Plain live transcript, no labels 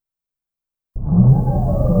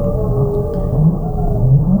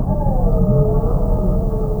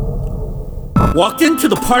Walked into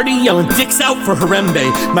the party yelling dicks out for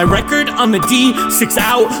Harembe. My record on the D sticks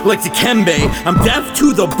out like Dikembe. I'm deaf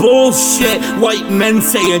to the bullshit white men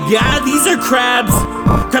saying, yeah, these are crabs.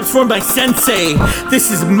 Crabs formed by sensei.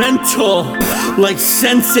 This is mental, like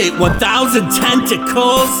sensei. 1,000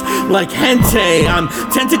 tentacles, like hente. I'm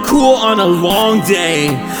tentacool on a long day.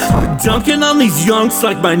 Dunking on these yunks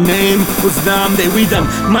like my name was Namde. We them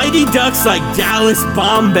mighty ducks like Dallas,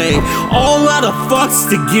 Bombay. All out of fucks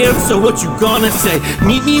to give, so what you gonna say?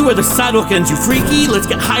 Meet me where the sidewalk ends, you freaky. Let's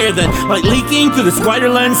get higher than like leaking through this wider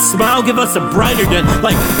lens. Smile, give us a brighter den.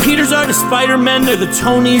 Like Peters are to Spider-Man, they're the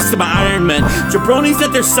Tonys to my Iron Man. Jabronis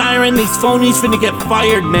at their siren, these phonies finna get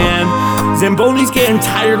fired, man. Zamboni's getting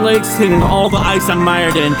tired legs, hitting all the ice I'm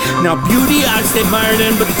mired in. Now beauty I stay mired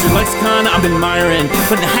in, but it's your lexicon I'm admiring.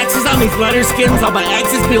 Putting the hexes on these letter skins, all my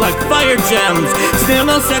exes be like fire gems. Snail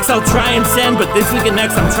no sex I'll try and send, but this week and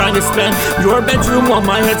next I'm trying to spend your bedroom while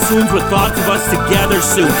my head swoons with thoughts of us together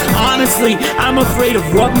soon. Honestly, I'm afraid of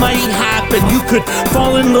what might happen. You could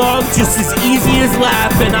fall in love just as easy as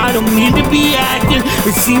laughing. I don't mean to be acting,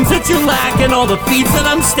 it seems that you're lacking all the feeds that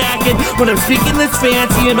I'm stacking. When I'm speaking this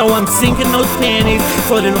fancy, you know I'm sinking those panties,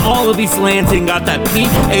 flooding all of these lands, and got that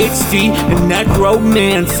PhD in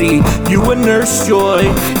necromancy. You a nurse joy,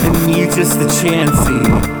 and me just a chancey.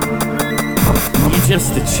 Me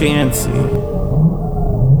just a chancey.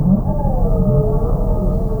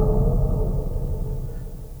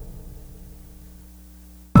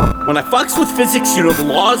 When I fucks with physics, you know the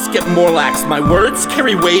laws get more lax. My words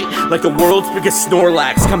carry weight like the world's biggest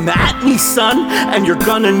Snorlax. Come at me, son, and you're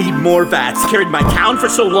gonna need more vats. Carried my town for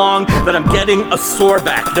so long that I'm getting a sore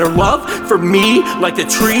back. Their love for me, like the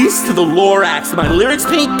trees to the Lorax. My lyrics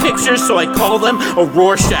paint pictures, so I call them a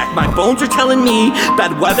Rorschach. My bones are telling me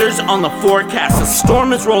bad weather's on the forecast. A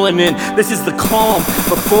storm is rolling in, this is the calm.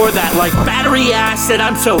 Before that, like battery acid,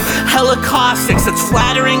 I'm so hella caustic. Such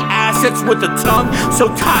flattering assets with a tongue so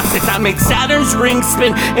toxic. I make Saturn's ring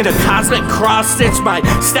spin in a cosmic cross-stitch. My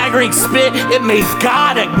staggering spit, it made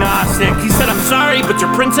God agnostic. He said, I'm sorry, but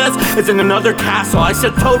your princess is in another castle. I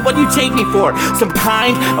said, Toad, what do you take me for? Some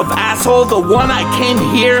kind of asshole? The one I came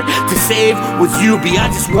here to save was you, B.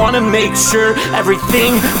 I just want to make sure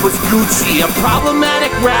everything was Gucci. A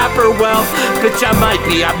problematic rapper? Well, bitch, I might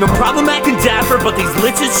be. I'm no problem acting dapper, but these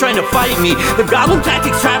liches trying to fight me. The goblin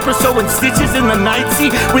tactics trappers sewing stitches in the night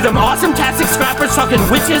sea. With them awesome tactic scrappers talking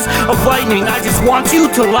witches of lightning. I just want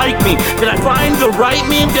you to like me. Did I find the right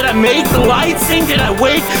meme? Did I make the light sing? Did I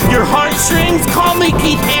wake your heartstrings? Call me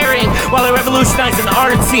Keith Haring while I revolutionize an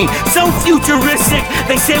art scene. So futuristic,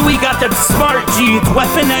 they say we got them smart genes.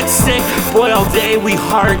 Weapon X sick, boy, all day we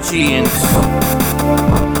hard jeans.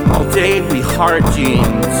 All day we hard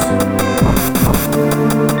jeans.